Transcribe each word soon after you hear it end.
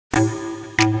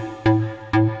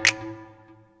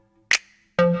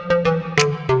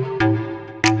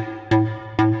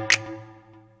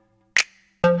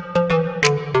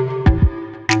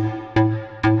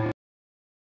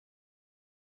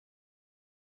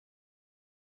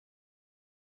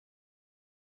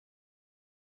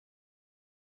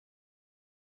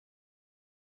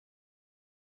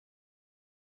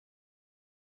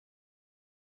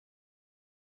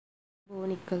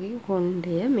ඕනික්කගේ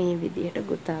කොණ්ඩය මේ විදිහට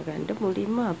ගොතා ගන්න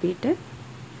මුලින්ම අපිට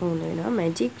ඕන වෙනවා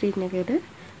මැජික් රින් එකට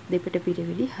දෙපට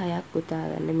පිරවිලි 6ක් ගොතා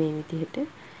ගන්න මේ විදිහට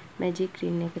මැජික්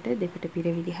රින් එකට දෙපට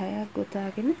පිරවිලි 6ක්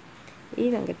ගොතාගෙන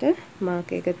ඊළඟට මාක්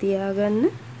එක තියාගන්න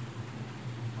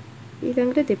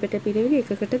ඊළඟට දෙපට පිරවිලි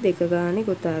එකකට දෙක ගානේ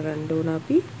ගොතා ගන්න ඕන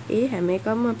අපි ඒ හැම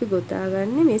එකක්ම අපි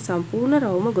ගොතාගන්නේ මේ සම්පූර්ණ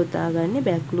රවුම ගොතාගන්නේ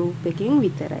බෑක් ලූප් එකෙන්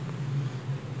විතරයි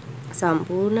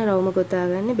සම්පූර්ණ රවුම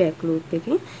ගොතාගන්නේ බෑක් ලූප්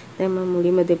එකෙන්. දැන් මම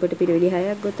මුලින්ම දෙපට පිරවිලි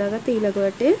 6ක් ගොතාගත්තා. ඊළඟ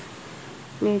වටේ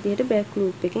මේ විදිහට බෑක්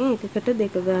ලූප් එකෙන් එකකට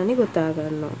දෙක ගානේ ගොතා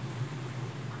ගන්නවා.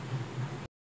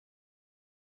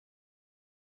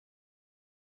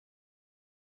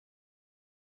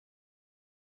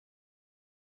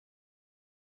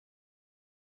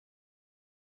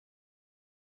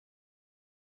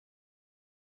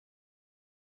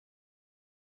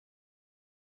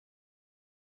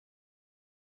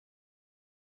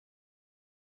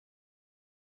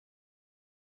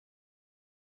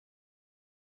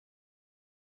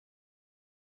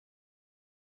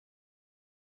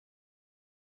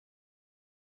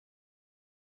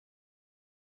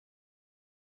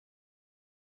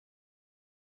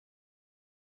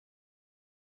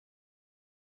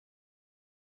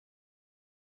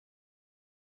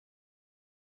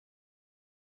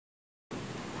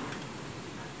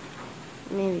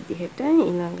 මේ විදිහට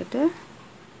ඊළඟට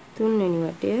තුන්වෙනි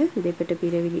වටය දෙපට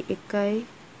පිරවිලි 1යි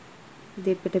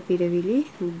දෙපට පිරවිලි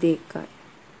 2යි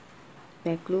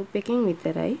බෑක් ලූප් එකෙන්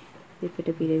විතරයි දෙපට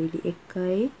පිරවිලි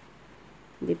 1යි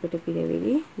දෙපට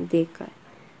පිරවිලි 2යි.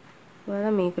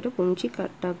 ඔයාලා මේකට පුංචි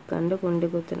කට්ටක් ගන්න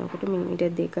කොණ්ඩේ ගොතනකොට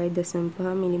මිලිමීටර්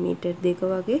 2.5 මිලිමීටර්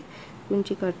 2 වගේ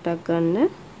පුංචි කට්ටක්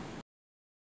ගන්න.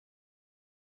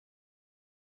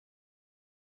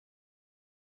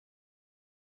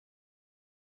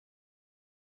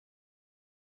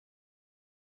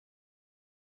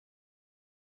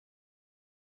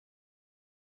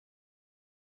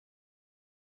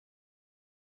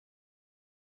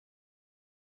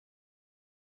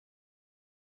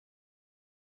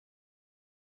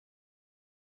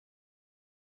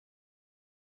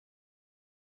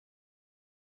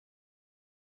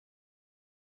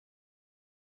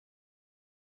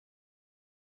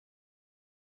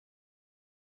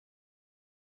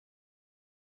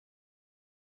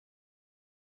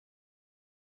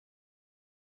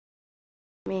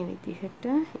 මේ විදිහට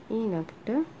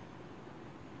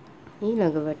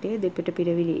ඊළඟ වටේ දෙපට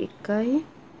පිරවිලි 1යි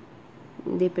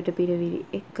දෙපට පිරවිලි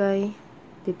 1යි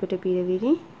දෙපට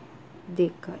පිරවිලි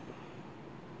 2යි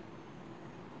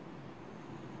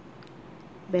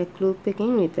බෑක් ලූප්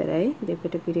එකෙන් විතරයි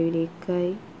දෙපට පිරවිලි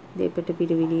 1යි දෙපට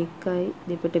පිරවිලි 1යි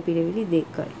දෙපට පිරවිලි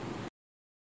 2යි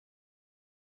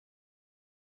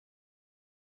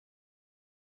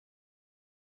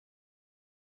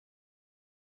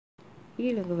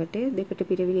ඊළඟ වටේ දෙපට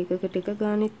පිරවිලි එකකට එක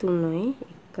ගානේ 3යි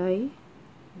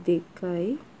 1යි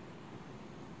 2යි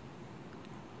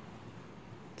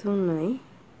 3යි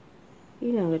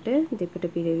ඊළඟට දෙපට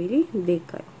පිරවිලි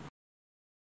 2යි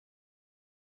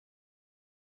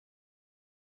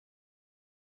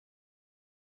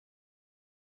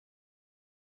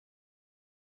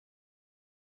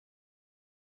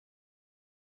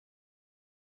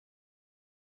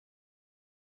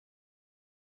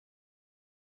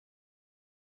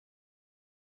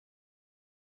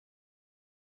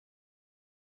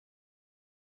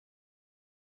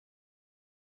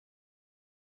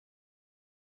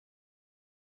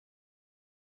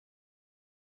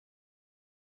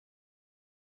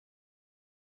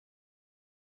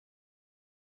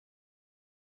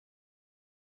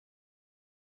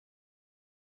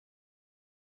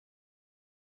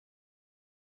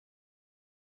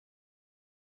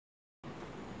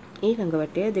ඊළඟ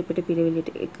වටේ දෙපට පිරවිලි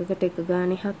එකකට එක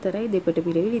ගානේ 4යි දෙපට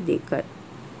පිරවිලි 2යි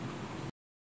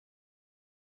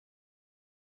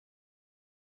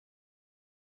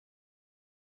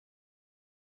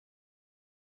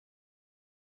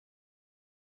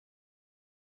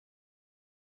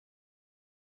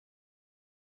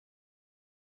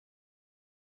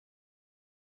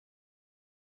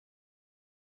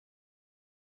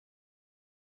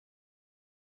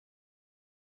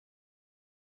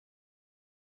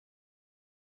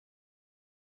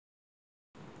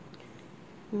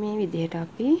මේ විදිහට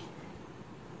අපි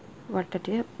වටට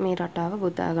මේ රටාව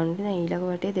ගොතා ගන්න. දැන් ඊළඟ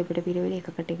වටේ දෙපට පිරවිලි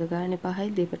එකකට එක ගානේ 5යි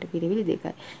දෙපට පිරවිලි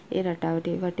 2යි. ඒ රටාවට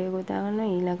ඒ වටේ ගොතා ගන්නවා.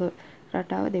 ඊළඟ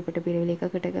රටාව දෙපට පිරවිලි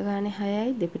එකකට එක ගානේ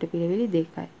 6යි දෙපට පිරවිලි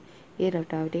 2යි. ඒ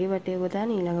රටාවට ඒ වටේ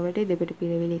ගොතාන ඊළඟ වටේ දෙපට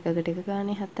පිරවිලි එකකට එක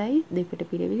ගානේ 7යි දෙපට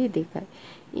පිරවිලි 2යි.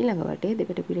 ඊළඟ වටේ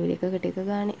දෙපට පිරවිලි එකකට එක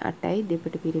ගානේ 8යි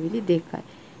දෙපට පිරවිලි 2යි.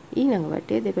 ඊළඟ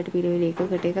වටේ දෙපට පිරවිලි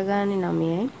එකකට එක ගානේ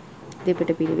 9යි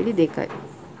දෙපට පිරවිලි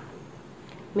 2යි.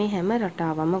 මේ හැම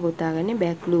රටාවම ගොතාගන්නේ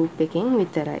බෑක් ලූප් එකෙන්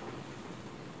විතරයි.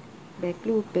 බෑක්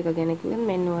ලූප් එක ගැන කිව්වොත්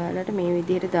මෙන්න ඔයාලට මේ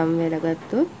විදිහට දම් වැල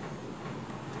ගත්තොත්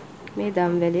මේ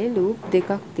දම් වැලේ ලූප් දෙකක්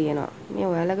තියෙනවා. මේ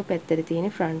ඔයාලගේ පැත්තට තියෙන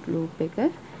ෆ්‍රන්ට් ලූප් එක.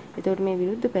 එතකොට මේ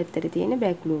විරුද්ධ පැත්තට තියෙන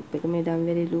බෑක් ලූප් එක. මේ දම්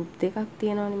වැලේ ලූප් දෙකක්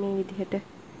තියෙනවානේ මේ විදිහට.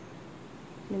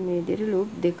 මේ විදිහට ලූප්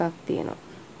දෙකක් තියෙනවා.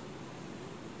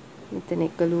 මෙතන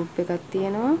එක ලූප් එකක්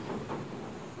තියෙනවා.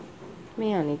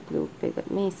 මේ අනිත් ලූප් එක.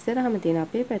 මේ ඉස්සරහම තියෙන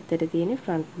අපේ පැත්තට තියෙන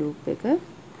ෆ්‍රන්ට් ලූප් එක.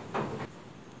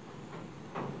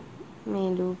 මේ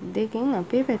ලූප් දෙකෙන්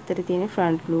අපේ පැත්තට තියෙන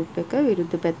ෆ්‍රන්ට් ලූප් එක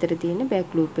විරුද්ධ පැත්තට තියෙන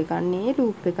බෑක් ලූප් එක. අන්නේ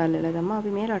ලූප් එක අල්ලලා තමයි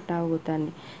අපි මේ රටාව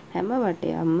ගොතන්නේ. හැම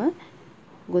වටයක්ම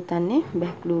ගොතන්නේ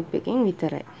බෑක් ලූප් එකෙන්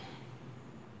විතරයි.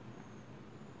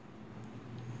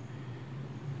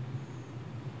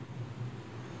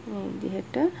 මේ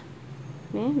විදිහට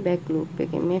මේ බෑක් ලූප්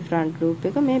එකෙන් මේ ෆ්‍රන්ට් ලූප්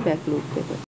එක මේ බෑක් ලූප්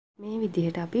එක. මේ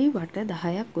විදිහට අපි වට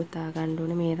 10ක් ගොතා ගන්න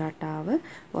ඕනේ මේ රටාව.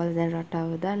 ඔයාලා දැන්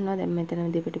රටාව දන්නවා. දැන්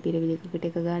මෙතන දෙපිට පිරවිලි එකකට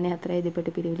එක ගානේ 4යි දෙපිට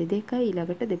පිරවිලි 2යි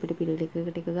ඊළඟට දෙපිට පිරවිලි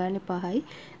එකකට එක ගානේ 5යි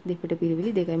දෙපිට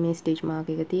පිරවිලි 2යි මේ ස්ටිච් මාක්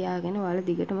එක තියාගෙන ඔයාලා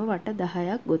දිගටම වට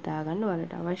 10ක් ගොතා ගන්න.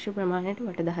 ඔයාලට අවශ්‍ය ප්‍රමාණයට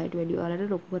වට 10ට වැඩි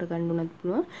ඔයාලට ලොකු කරගන්න උනත්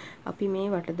පුළුවන්. අපි මේ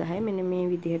වට 10 මෙන්න මේ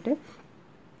විදිහට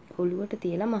ඔලුවට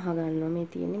තියලා මහ ගන්නවා. මේ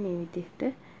තියෙන්නේ මේ විදිහට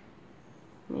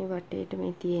මේ වටේට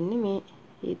මේ තියෙන්නේ මේ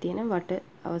ඒ තියෙන වට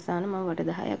අවසාන මම වට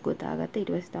 10ක් ගොතා ගත්තා.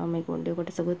 ඊට පස්සේ තමයි මේ කොණ්ඩේ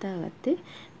කොටස ගොතා ගත්තේ.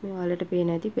 මේ ඔයාලට පේන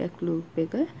ඇති බෑක් ලූප්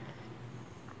එක.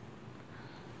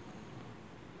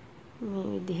 මේ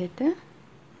විදිහට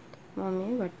මම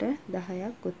මේ වට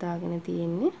 10ක් ගොතාගෙන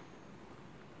තියෙන්නේ.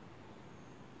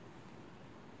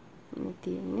 මේ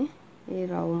තියෙන්නේ ඒ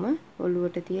රවුම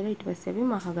ඔලුවට තියලා ඊට පස්සේ අපි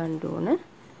මහ ගන්න ඕන.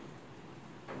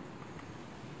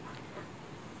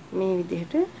 මේ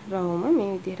විදිහට රවුම මේ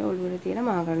විදිහට ඔලුවට තියලා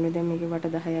මහ ගන්නවා. දැන් මේකේ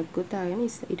වට 10ක් ගොතාගෙන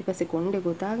ඊට පස්සේ කොණ්ඩේ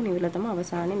ගොතාගෙන ඉවරලා තමයි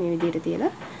අවසානයේ මේ විදිහට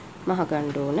තියලා මහ ගන්න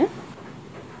ඕන.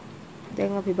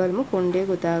 දැන් අපි බලමු කොණ්ඩේ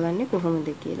ගොතාගන්නේ කොහොමද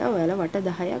කියලා. ඔයාලා වට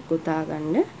 10ක් ගොතා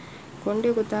ගන්න.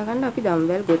 කොණ්ඩේ ගොතා ගන්න අපි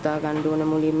දම්වැල් ගොතා ගන්න ඕන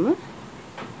මුලින්ම.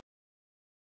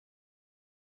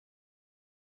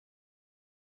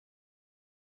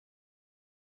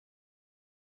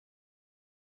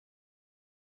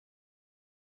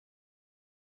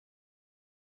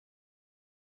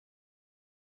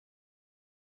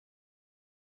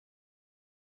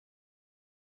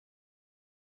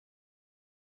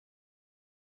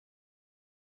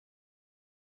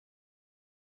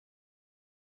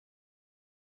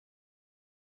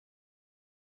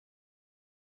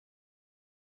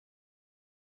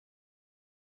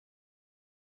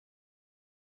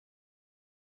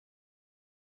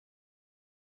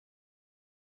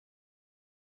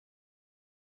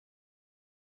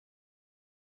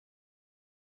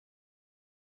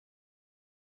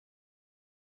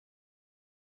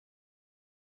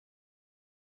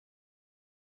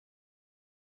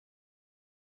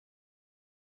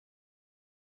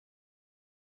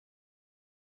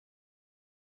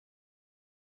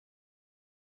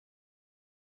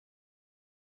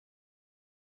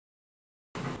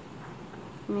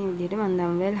 මේ විදිහට මම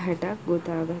දම්වැල් 60ක්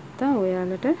ගොතා ගත්තා.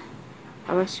 ඔයාලට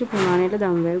අවශ්‍ය ප්‍රමාණයට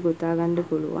දම්වැල් ගොතා ගන්න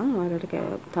පුළුවන්. ඔයාලට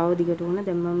තව දිගට උන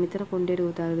දැන් මම මෙතන කොණ්ඩේට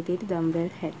ගොතාගෙන තියෙන්නේ දම්වැල්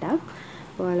 60ක්.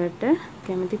 ඔයාලට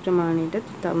කැමති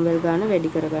ප්‍රමාණයට දම්වැල් ගන්න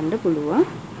වැඩි කරගන්න පුළුවන්.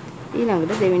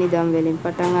 ඊළඟට දෙවෙනි දම්වැලෙන්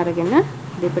පටන් අරගෙන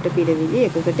දෙපට පිරවිලි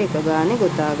එකකට එක ගානේ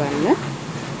ගොතා ගන්න.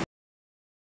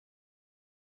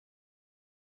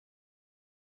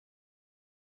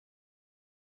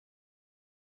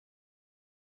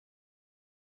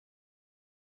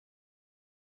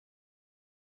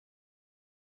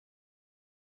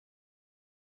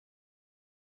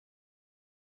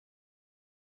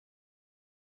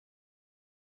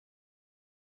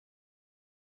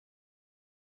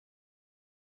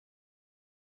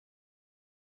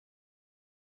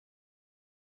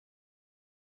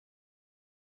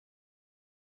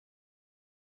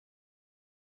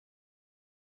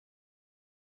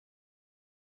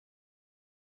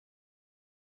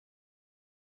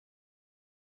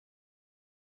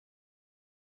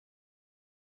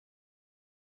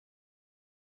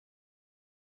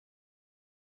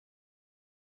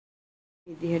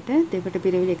 විදිහට දෙපට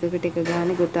පිරවිලි එකකට එක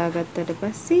ගානේ ගොතා ගත්තට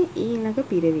පස්සේ ඊළඟ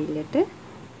පිරවිල්ලට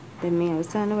දැන් මේ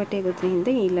අවසාන වටේ ගොතන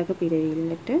හින්දා ඊළඟ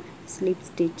පිරවිල්ලට ස්ලිප්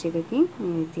ස්ටිච් එකකින්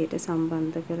මේ විදිහට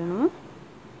සම්බන්ධ කරනවා.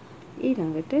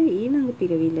 ඊළඟට ඊළඟ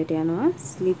පිරවිල්ලට යනවා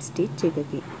ස්ලිප් ස්ටිච්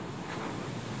එකකින්.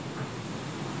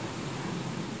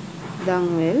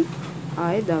 දම්වැල්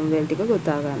ආයේ දම්වැල් ටික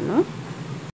ගොතා ගන්නවා.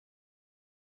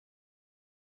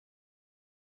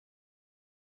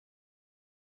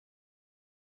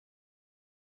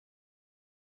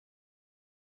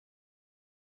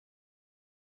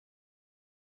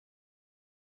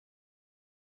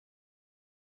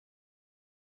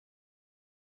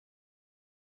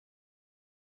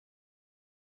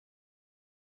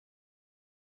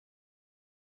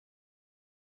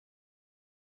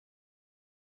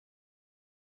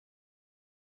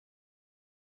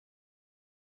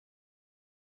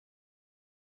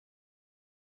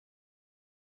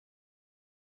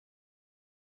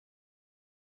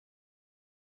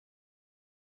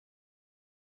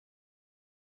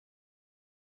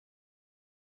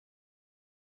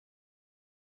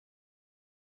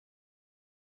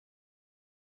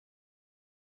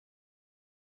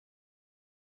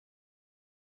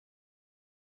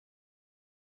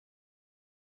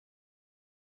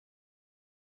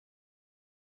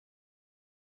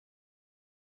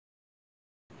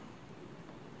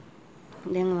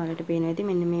 දැන් ඔයාලට පේනවා ඇති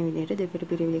මෙන්න මේ විදිහට දෙපට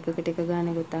පිරවිලි එකකට එක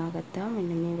ගානේ ගොතා ගත්තාම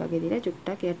මෙන්න මේ වගේ දිලා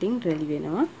චුට්ටක් යටින් රැලි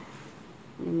වෙනවා.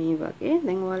 මේ වගේ.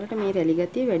 දැන් ඔයාලට මේ රැලි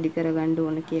ගතිය වැඩි කරගන්න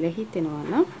ඕන කියලා හිතෙනවා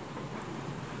නම්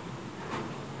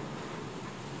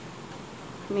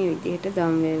මේ විදිහට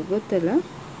දම්වැල් ගොතලා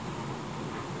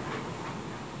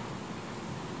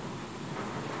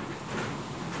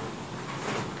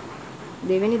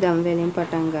දෙවෙනි දම්වැලෙන්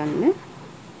පටන් ගන්න.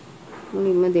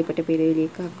 මුලින්ම දෙපට පිරවිලි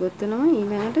එකක් ගොතනවා.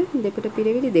 ඊළඟට දෙපට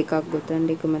පිරවිලි දෙකක් ගොතන්න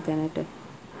එකම තැනට.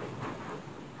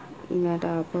 ඊළඟට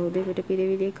ආපහු දෙපට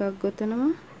පිරවිලි එකක් ගොතනවා.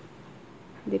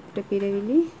 දෙපට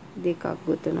පිරවිලි දෙකක්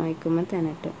ගොතනවා එකම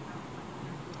තැනට.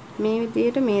 මේ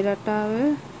විදිහට මේ රටාව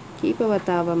කීප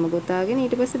වතාවක්ම ගොතාගෙන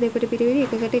ඊට පස්සේ දෙපට පිරවිලි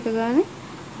එකකට එක ගානේ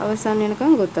අවසන්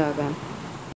වෙනකන් ගොතා ගන්න.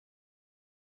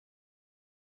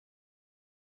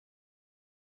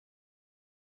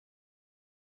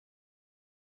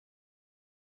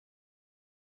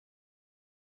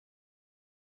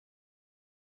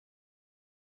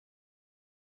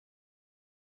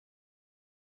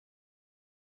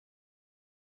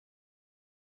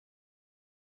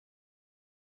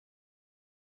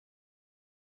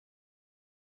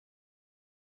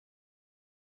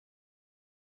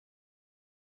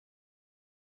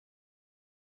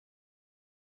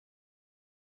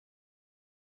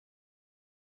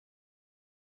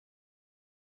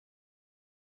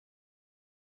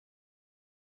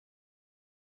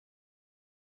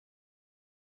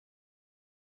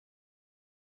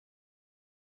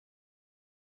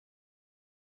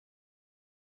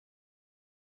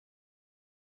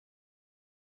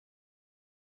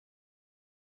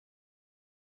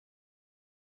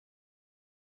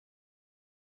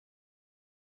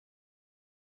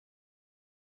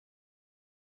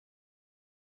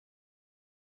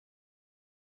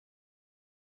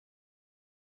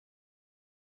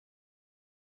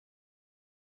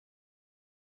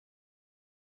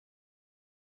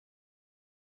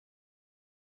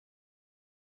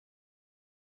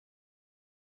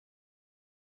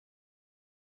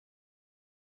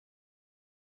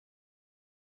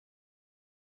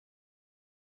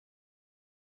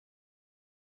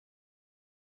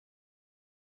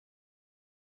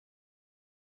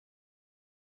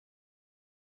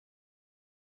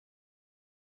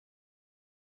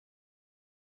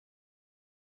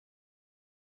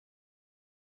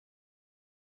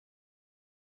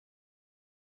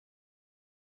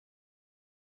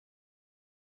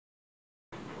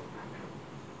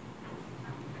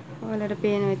 ඔයාලට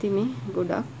පේනවා ඇති මේ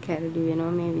ගොඩක් කැරලි වෙනවා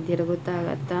මේ විදිහට ගොතා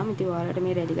ගත්තාම. ඉතින් ඔයාලට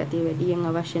මේ රැලි ගතිය වැඩියෙන්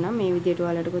අවශ්‍ය නම් මේ විදිහට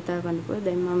ඔයාලට ගොතා ගන්න පුළුවන්.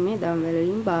 දැන් මම මේ දම්වැල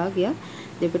වලින් භාගයක්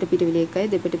දෙපට පිරවිලි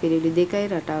 1යි දෙපට පිරවිලි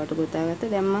 2යි රටාවට ගොතා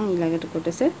ගත්තා. දැන් මම ඊළඟට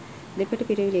කොටස දෙපට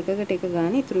පිරවිලි එකකට එක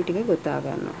ගානේ ඉතුරු ටික ගොතා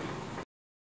ගන්නවා.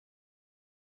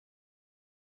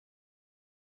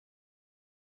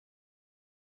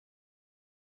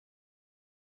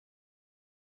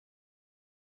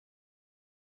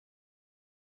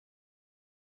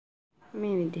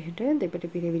 මේ විදිහට දෙපට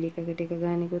පිරවිලි එකකට එක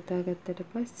ගානේ ගොතා ගත්තට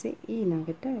පස්සේ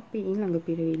ඊළඟට අපි ඊළඟ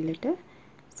පිරවිල්ලට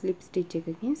ස්ලිප් ස්ටිච්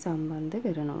එකකින් සම්බන්ධ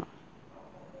කරනවා.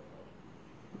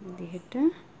 විදිහට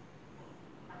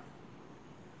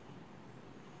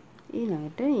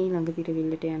ඊළඟ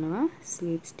පිරවිල්ලට යනවා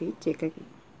ස්ලිප් ස්ටිච් එකකින්.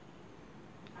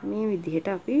 මේ විදිහට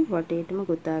අපි වටේටම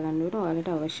ගොතා ගන්න ඕන.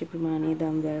 ඔයාලට අවශ්‍ය ප්‍රමාණය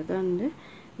දම්වැල් ගන්න.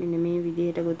 මෙන්න මේ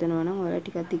විදිහට ගොතනවා නම් ඔයාලා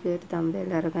ටිකක් දිගට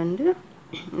දම්වැල් අරගන්න.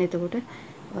 එතකොට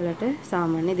ඔයාලට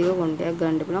සාමාන්‍ය දිග කොණ්ඩයක්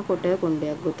ගන්න පුළුවන්. කොට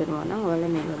කොණ්ඩයක් ගොතනවා නම්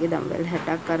ඔයාලා මේ වගේ දම්වැල්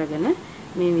 60ක් අරගෙන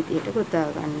මේ විදිහට ගොතා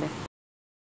ගන්න.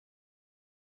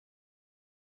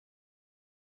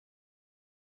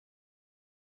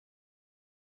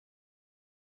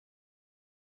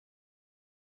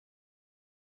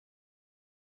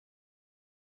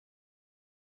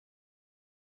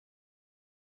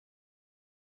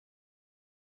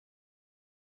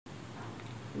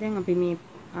 දැන් අපි මේ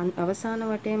අවසාන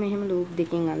වටය මෙහෙම ලූප්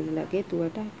දෙකකින් අල්ලලා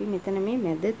ගෙතුවට අපි මෙතන මේ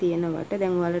මැද තියෙන වට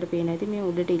දැන් ඔයාලට පේන ඇති මේ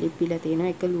උඩට ඉලිප්පිලා තියෙන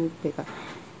එක ලූප් එකක්.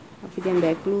 අපි දැන්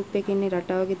බෑක් ලූප් එකේ ඉන්නේ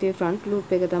රටාව ගෙතුවේ ෆ්‍රන්ට්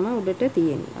ලූප් එක තමයි උඩට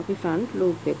තියෙන්නේ. අපි ෆ්‍රන්ට්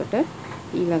ලූප් එකට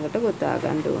ඊළඟට ගොතා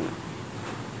ගන්න ඕන.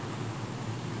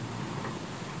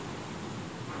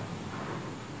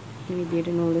 මේ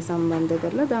විදිහට නූල සම්බන්ධ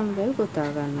කරලා දම්වැල් ගොතා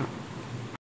ගන්නවා.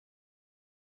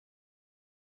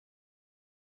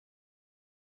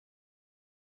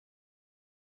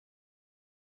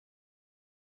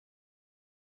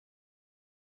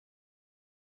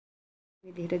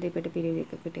 විදිහට දෙපට පිරවිලි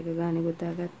එකකට එක ගානේ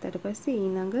ගොතා ගත්තට පස්සේ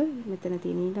ඊළඟ මෙතන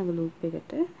තියෙන ඊළඟ ලූප්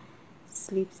එකට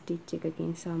ස්ලිප් ස්ටිච්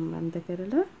එකකින් සම්බන්ධ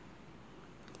කරලා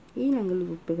ඊළඟ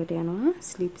ලූප් එකට යනවා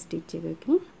ස්ලිප් ස්ටිච්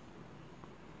එකකින්.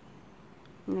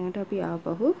 ඊළඟට අපි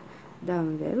ආපහු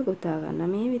දම්වැල් ගොතා ගන්න.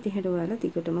 මේ විදිහට ඔයාලා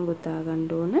ටිකටම ගොතා ගන්න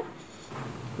ඕන.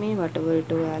 මේ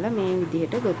වටවලට ඔයාලා මේ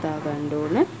විදිහට ගොතා ගන්න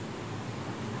ඕන.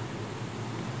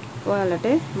 ඔයාලට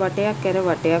වටයක් කර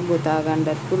වටයක් ගොතා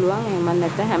ගන්නත් පුළුවන්. එහෙම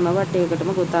නැත්නම් හැම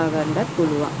වටයකටම ගොතා ගන්නත්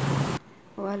පුළුවන්.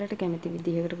 ඔයාලට කැමති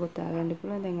විදිහකට ගොතා ගන්න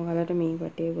පුළුවන්. දැන් ඔයාලට මේ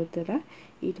වටේ ගොතලා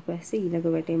ඊට පස්සේ ඊළඟ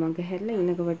වටේ මඟ හැරලා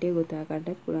ඊළඟ වටේ ගොතා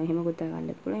ගන්නත් පුළුවන්. එහෙම ගොතා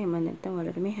ගන්නත් පුළුවන්. එහෙම නැත්නම්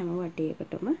ඔයාලට මේ හැම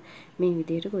වටයකටම මේ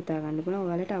විදිහට ගොතා ගන්න පුළුවන්.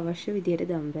 ඔයාලට අවශ්‍ය විදිහට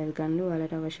දම්වැල් ගන්න.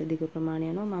 ඔයාලට අවශ්‍ය දිග ප්‍රමාණය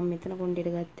අනුව මම මෙතන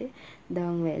කොණ්ඩෙට ගත්තේ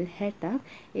දම්වැල් 60ක්.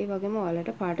 ඒ වගේම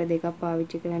ඔයාලට පාට දෙකක්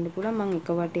පාවිච්චි කරන්න පුළුවන්. මම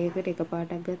එක වටයකට එක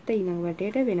පාටක් ගත්තා. ඊළඟ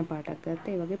වටේට වෙන පාටක්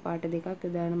ගත්තා. ඒ වගේ පාට දෙකක්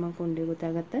දාන මම කොණ්ඩේ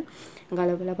ගොතා ගත්තා.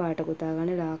 ගලවලා පාට ගොතා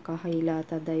ගන්න. ලා කහ ඊලා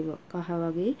තදයි කහ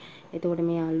වගේ. එතකොට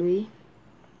මේ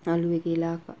අලුවේ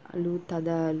කියලා අලු තද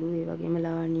අලු ඒ වගේම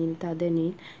ලා නිල් තද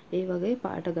නිල් ඒ වගේ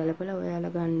පාට ගලපලා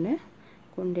ඔයාලා ගන්න.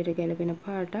 කොණ්ඩේට ගැලපෙන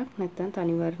පාටක් නැත්නම්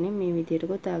තනි වර්ණයෙන් මේ විදිහට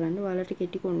ගොතා ගන්න. ඔයාලට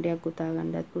කෙටි කොණ්ඩයක් ගොතා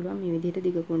ගන්නත් පුළුවන්. මේ විදිහට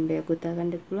දිග කොණ්ඩයක් ගොතා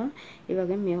ගන්නත් පුළුවන්. ඒ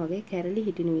වගේම මේ වගේ කැරලි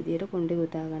හිටින විදිහට කොණ්ඩේ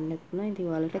ගොතා ගන්නත් පුළුවන්.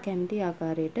 ඉතින් ඔයාලට කැමති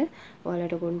ආකාරයට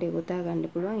ඔයාලට කොණ්ඩේ ගොතා ගන්න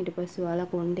පුළුවන්. ඊට පස්සේ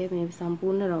ඔයාලා කොණ්ඩේ මේ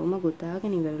සම්පූර්ණ රවුම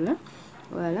ගොතාගෙන ඉවරලා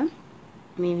ඔයාලා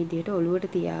මේ විදිහට ඔලුවට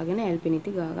තියාගෙන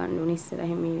ඇල්පිනිති ගා ගන්න ඕනේ.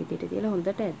 ඉස්සරහින් මේ විදිහට තියලා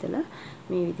හොඳට ඇදලා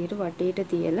මේ විදිහට වටේට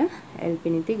තියලා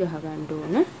ඇල්පිනිති ගහ ගන්න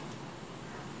ඕන.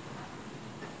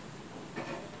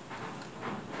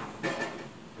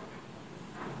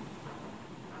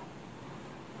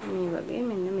 මේ වගේ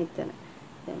මෙන්න මෙතන.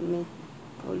 දැන් මේ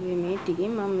ඔළුවේ මේ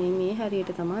ටිකෙන් මම මේ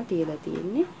හරියට තමයි තියලා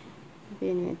තියෙන්නේ.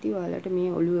 පේන්නේ නැති ඔයාලට මේ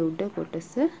ඔළුවේ උඩ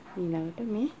කොටස ඊළඟට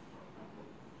මේ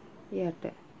යට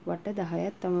වට 10ක්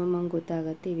තමයි මම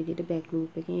ගොතාගත්තේ. මේ විදිහට බෑක්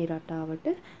ලූප් එකකින් ඒ රටාවට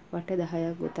වට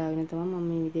 10ක් ගොතාගෙන තමයි මම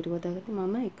මේ විදිහට ගොතාගත්තේ.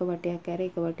 මම එක වටයක් ඇර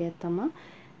එක වටයක් තමයි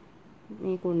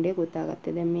මේ කොණ්ඩේ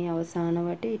ගොතාගත්තේ. දැන් මේ අවසාන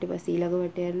වටේ ඊට පස්සේ ඊළඟ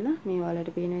වටේ ඇරලා මේ ඔයාලට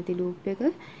පේන ඇති ලූප් එක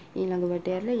ඊළඟ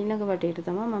වටේ ඇරලා ඊළඟ වටේට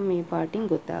තමයි මම මේ පාටින්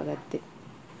ගොතාගත්තේ.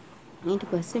 ඊට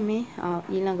පස්සේ මේ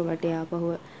ඊළඟ වටේ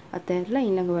ආපහු අතහැරලා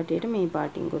ඊළඟ වටේට මේ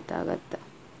පාටින් ගොතාගත්තා.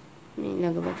 මේ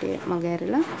ළඟ වටේ මග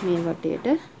ඇරලා මේ වටේට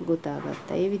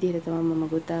ගොතාගත්තා. ඒ විදිහට තමයි මම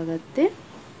ගොතාගත්තේ.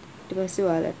 ඊට පස්සේ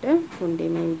ඔයාලට කොණ්ඩේ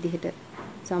මේ විදිහට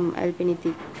ඇල්පිනිති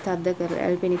තද්ද කර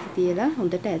ඇල්පිනිති තියලා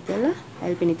හොඳට ඇදලා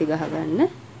ඇල්පිනිති ගහ ගන්න.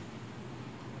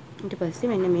 ඊට පස්සේ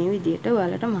මෙන්න මේ විදිහට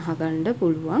ඔයාලට මහ ගන්න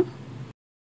පුළුවන්.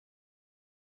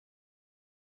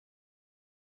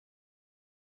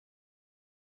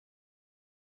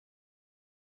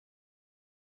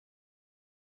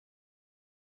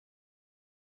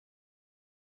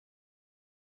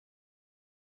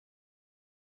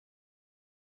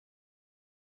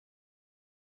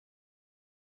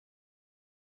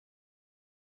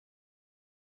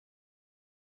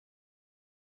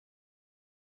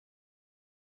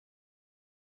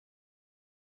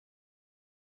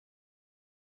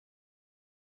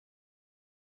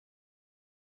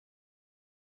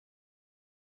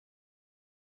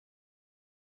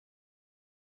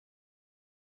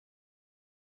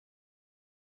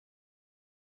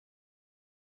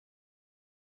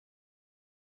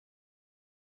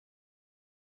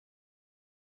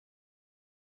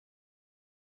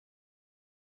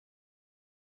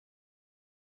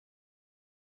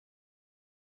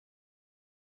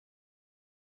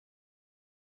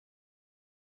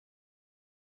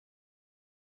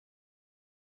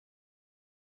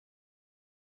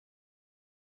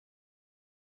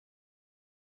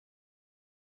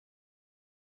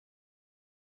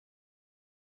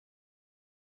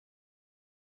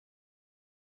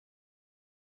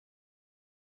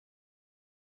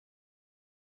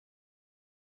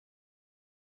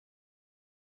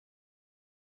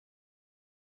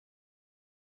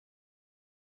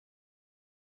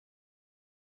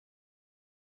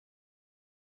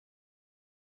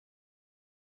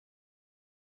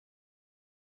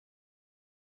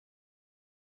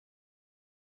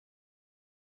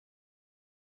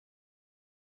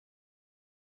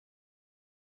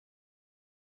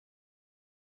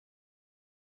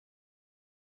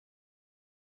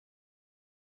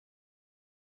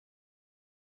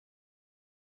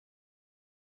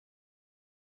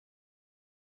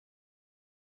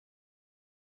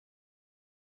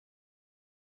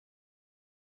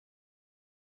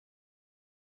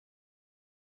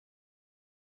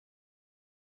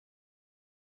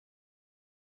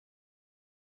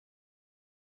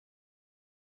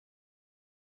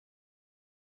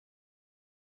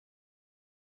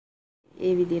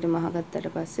 ඒ විදිහට මහගත්තට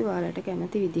පස්සේ ඔයාලට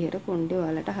කැමති විදිහට කොණ්ඩේ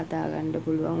ඔයාලට හදා ගන්න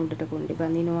පුළුවන්. උඩට කොණ්ඩේ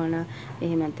බඳිනවා නම්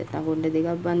එහෙම නැත්නම් කොණ්ඩේ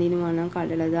දෙකක් බඳිනවා නම්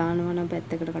කඩලා දානවා නම්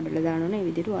පැත්තකට කඩලා දානවා නම් ඒ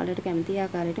විදිහට ඔයාලට කැමති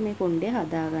ආකාරයට මේ කොණ්ඩේ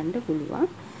හදා ගන්න පුළුවන්.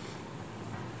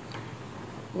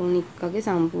 ඕනික්කගේ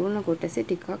සම්පූර්ණ කොටසේ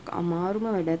ටිකක් අමාරුම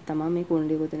වැඩක් තමයි මේ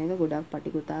කොණ්ඩේ ගොතන එක. ගොඩක් පටි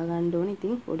ගොතා ගන්න ඕනේ.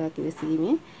 ඉතින් ගොඩක්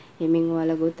ඉවසීමෙන් හිමින්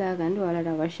ඔයාලා ගොතා ගන්න.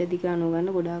 ඔයාලට අවශ්‍ය දිග අනුව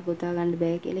ගන්න. ගොඩාක් ගොතා ගන්න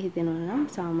බෑ කියලා හිතෙනවා නම්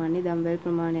සාමාන්‍ය දම්වැල්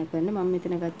ප්‍රමාණයක් ගන්න. මම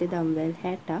මෙතන ගත්තේ දම්වැල්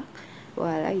 60ක්.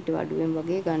 ඔයාලා ඊට වඩුවෙන්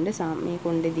වගේ ගන්න. මේ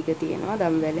කොණ්ඩේ දිග තියෙනවා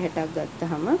දම්වැල් 60ක්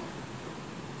ගත්තාම.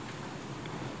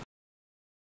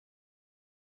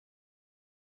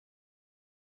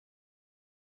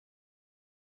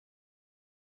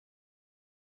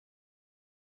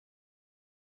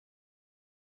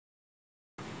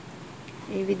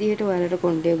 ඒ විදිහට ඔයාලට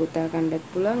කොණ්ඩේ ගොතා ගන්නත්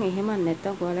පුළුවන්. එහෙම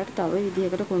නැත්නම් ඔයාලට තව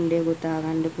විදිහකට කොණ්ඩේ ගොතා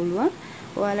ගන්න පුළුවන්.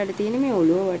 ඔයාලට තියෙන මේ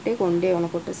ඔළුව වටේ කොණ්ඩේ යන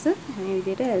කොටස මේ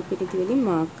විදිහට ඇල්පිටිති වලින්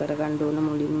මාක් කරගන්න ඕන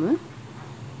මුලින්ම.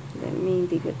 දැන් මේ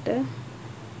දිගට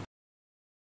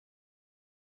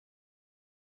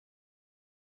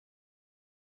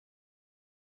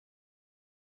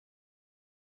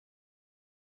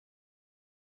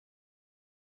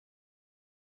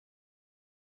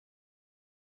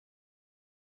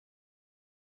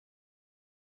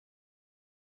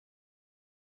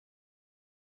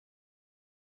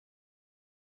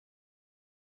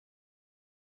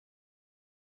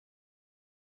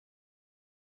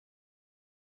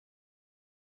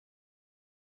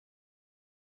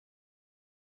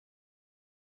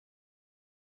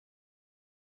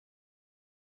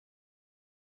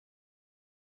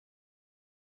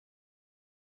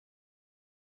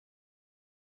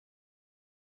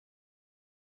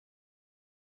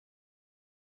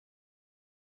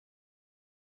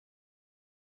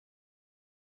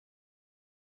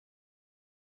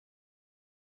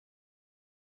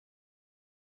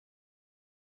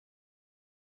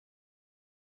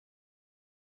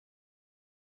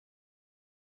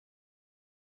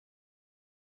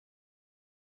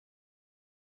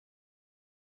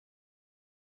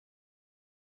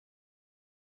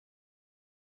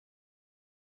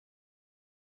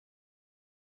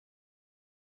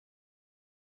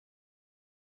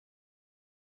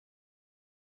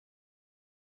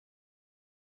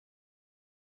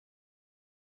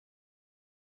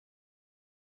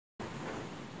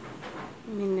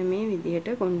මෙන්න මේ විදිහට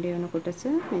කොණ්ඩේ යන කොටස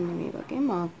මෙන්න මේ වගේ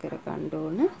මාක් කර ගන්න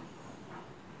ඕන.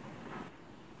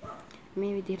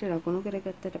 මේ විදිහට ලකුණු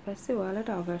කරගත්තට පස්සේ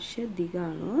ඔයාලට අවශ්‍ය දිග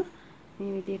අනුව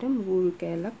මේ විදිහට මුල්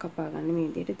කෑල්ලක් කපා ගන්න. මේ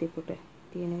විදිහට දෙපොට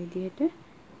තියෙන විදිහට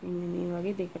මෙන්න මේ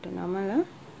වගේ දෙකට නමලා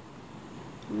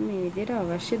මේ විදිහට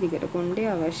අවශ්‍ය දිගට කොණ්ඩේ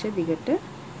අවශ්‍ය දිගට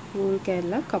මුල්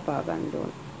කෑල්ලක් කපා ගන්න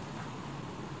ඕන.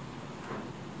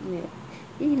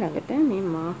 ඊළඟට මේ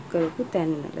මාක් කරපු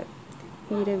තැන්වල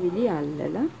පිරවිලි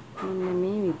අල්ලලා මෙන්න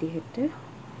මේ විදිහට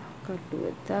කටුව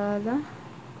දාලා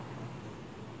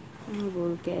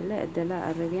මුල් කෑල්ල ඇදලා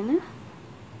අරගෙන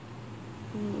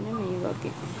මෙන්න මේ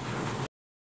වගේ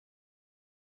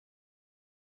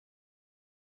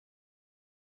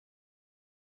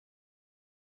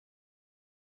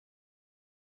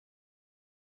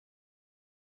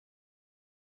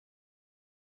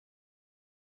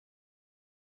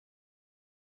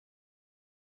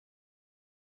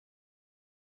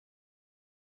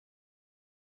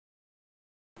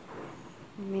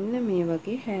මෙන්න මේ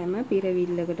වගේ හැම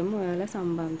පිරවිල්ලකටම ඔයාලා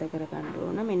සම්බන්ධ කරගන්න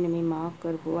ඕන. මෙන්න මේ මාක්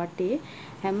කරපු වටේ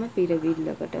හැම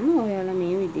පිරවිල්ලකටම ඔයාලා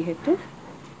මේ විදිහට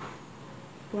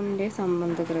කොණ්ඩේ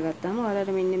සම්බන්ධ කරගත්තාම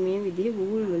ඔයාලට මෙන්න මේ විදිහේ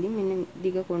වූල් වලින් මෙන්න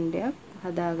දිග කොණ්ඩයක්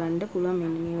හදාගන්න පුළුවන්.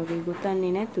 මෙන්න මේ වගේ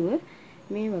ගොතන්නේ නැතුව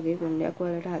මේ වගේ කොණ්ඩයක්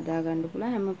ඔයාලට හදාගන්න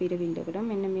පුළුවන්. හැම පිරවිල්ලකටම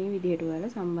මෙන්න මේ විදිහට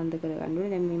ඔයාලා සම්බන්ධ කරගන්න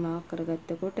ඕනේ. දැන් මේ මාක්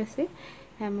කරගත්ත කොටසේ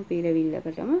හැම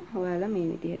පිරවිල්ලකටම ඔයාලා මේ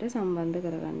විදිහට සම්බන්ධ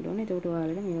කරගන්න ඕනේ. එතකොට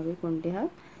ඔයාලට මේ වගේ කොණ්ඩයක්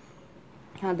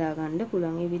හදාගන්න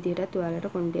පුළුවන්. මේ විදිහටත් ඔයාලට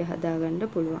කොණ්ඩේ හදාගන්න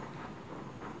පුළුවන්.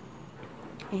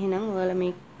 එහෙනම් ඔයාලා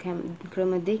මේ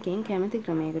ක්‍රම දෙකෙන් කැමති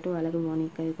ක්‍රමයකට ඔයාලගේ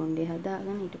මොනිකයි කොණ්ඩේ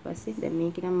හදාගන්න. ඊට පස්සේ දැන්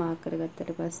මේක නම් මාක්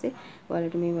කරගත්තට පස්සේ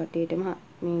ඔයාලට මේ වටේටම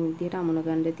මේ විදිහට අමුණ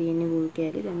ගන්න තියෙන වූල්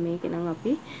කෑලි. දැන් මේක නම්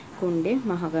අපි කොණ්ඩේ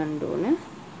මහ ගන්න ඕන.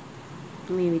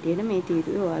 මේ විදිහට මේ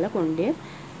තීරුවේ ඔයාලා කොණ්ඩේ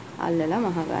අල්ලලා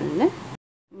මහ ගන්න.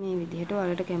 මේ විදිහට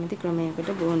ඔයාලට කැමති ක්‍රමයකට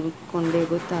බෝනික් කොණ්ඩේ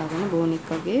ගොතාගෙන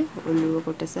බෝනික්කගේ ඔළුව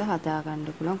කොටස හදාගන්න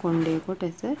පුළුවන්. කොණ්ඩේ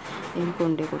කොටස එම්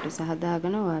කොණ්ඩේ කොටස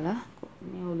හදාගෙන ඔයාලා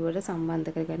මේ ඔළුවට සම්බන්ධ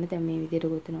කරගන්න. දැන් මේ විදිහට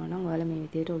ගොතනවා නම් ඔයාලා මේ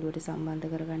විදිහට ඔළුවට සම්බන්ධ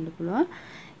කරගන්න පුළුවන්.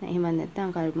 එහෙම නැත්නම්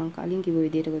මම කලින් කිව්ව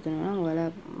විදිහට ගොතනවා නම් ඔයාලා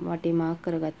වටේ මාක්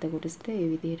කරගත්ත කොටසට ඒ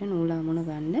විදිහට නූල අමුණ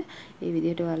ගන්න. ඒ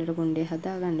විදිහට ඔයාලට කොණ්ඩේ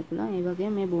හදාගන්න පුළුවන්. ඒ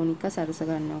වගේම මේ බෝනික්ක සරස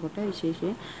ගන්නකොට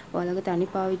විශේෂයෙන් ඔයාලගේ තනි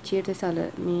පාවිච්චියට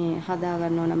මේ හදා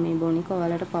ගන්නවා නම් මේ බෝනික්ක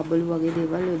ඔයාලට පබළු වගේ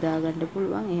දේවල් යොදා ගන්න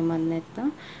පුළුවන්. එහෙමත් නැත්නම්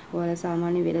ඔයාලා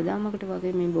සාමාන්‍ය වෙළඳාමකට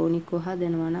වගේ මේ බෝනික්ක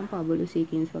හදනවා නම් පබළු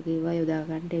සීකින්ස් වගේ ඒවා යොදා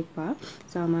ගන්න එපා.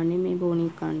 සාමාන්‍ය මේ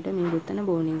බෝනික්කන්ට මේ ගොතන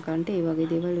බෝනික්කන්ට ඒ වගේ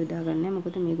දේවල් යොදා ගන්න.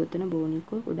 මොකද මේ ගොතන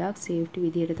බෝනික්කෝ ගොඩාක් සේෆ්ටි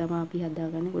විදියට තමයි අපි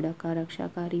හදාගන්නේ. ගොඩක්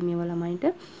ආරක්ෂාකාරී මේවා ළමයින්ට.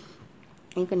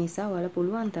 ඒක නිසා ඔයාලා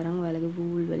පුළුවන් තරම් ඔයාලගේ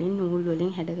වූල් වලින් නූල්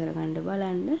වලින් හැඩ කරගන්න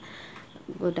බලන්න.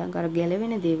 ගොඩක් අර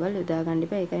ගැලවෙන දේවල් යොදා ගන්න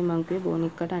එපා. ඒකයි මම කිව්වේ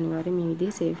බෝනික්කට අනිවාර්යයෙන් මේ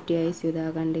විදිහේ සේෆ්ටි අයිස් යොදා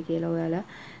ගන්න කියලා. ඔයාලා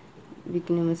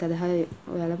විකිණුම සඳහා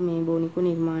ඔයාලා මේ බෝනික්කෝ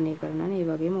නිර්මාණය කරනවා. ඒ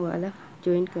වගේම ඔයාලා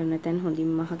ජොයින් කරන තැන්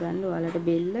හොඳින් මහ ගන්න. ඔයාලට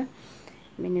බෙල්ල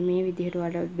මෙන්න මේ විදිහට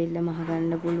ඔයාලට බෙල්ල මහ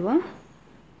ගන්න පුළුවන්.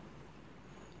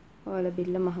 ඔයාලා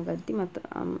බෙල්ල මහගද්දි මත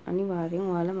අනිවාර්යෙන්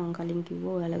ඔයාලා මම කලින්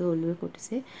කිව්වා ඔයාලගේ ඔළුවේ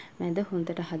කොටසේ මැද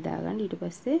හොඳට හදාගන්න. ඊට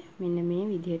පස්සේ මෙන්න මේ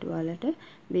විදිහට ඔයාලට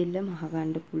බෙල්ල මහ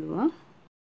ගන්න පුළුවන්.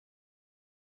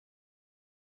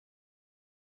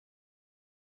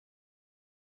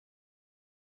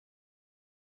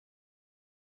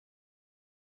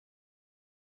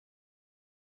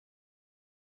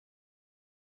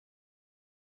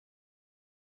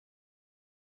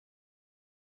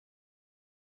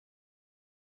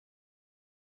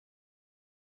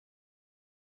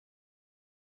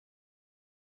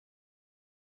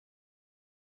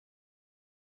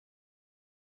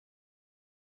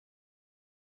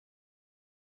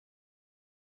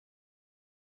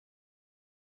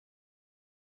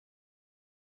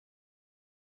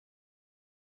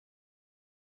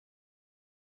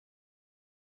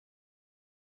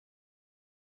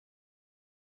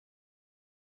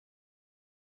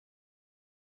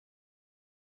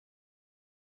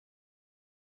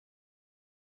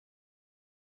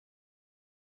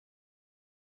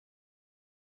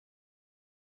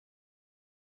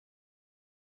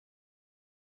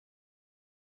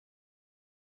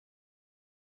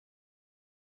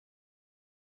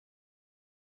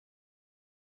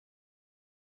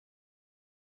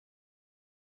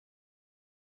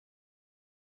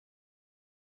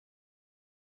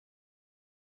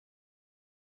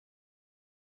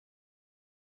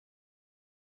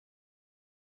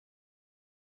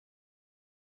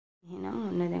 එහෙනම්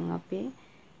ඔන්න දැන් අපේ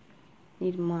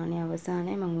නිර්මාණය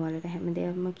අවසానයි. මම ඔයාලට හැම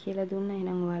දෙයක්ම කියලා දුන්නා.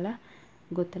 එහෙනම් ඔයාලා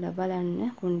ගොතලා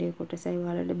බලන්න. කුණ්ඩේ කොටසයි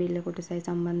ඔයාලට බෙල්ල කොටසයි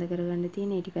සම්බන්ධ කරගන්න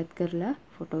තියෙන. ඒ ටිකත් කරලා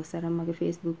ෆොටෝස් අරන් මගේ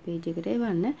Facebook page එකට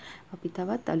එවන්න. අපි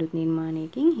තවත් අලුත්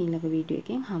නිර්මාණයකින් ඊළඟ වීඩියෝ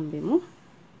එකෙන් හම්බෙමු.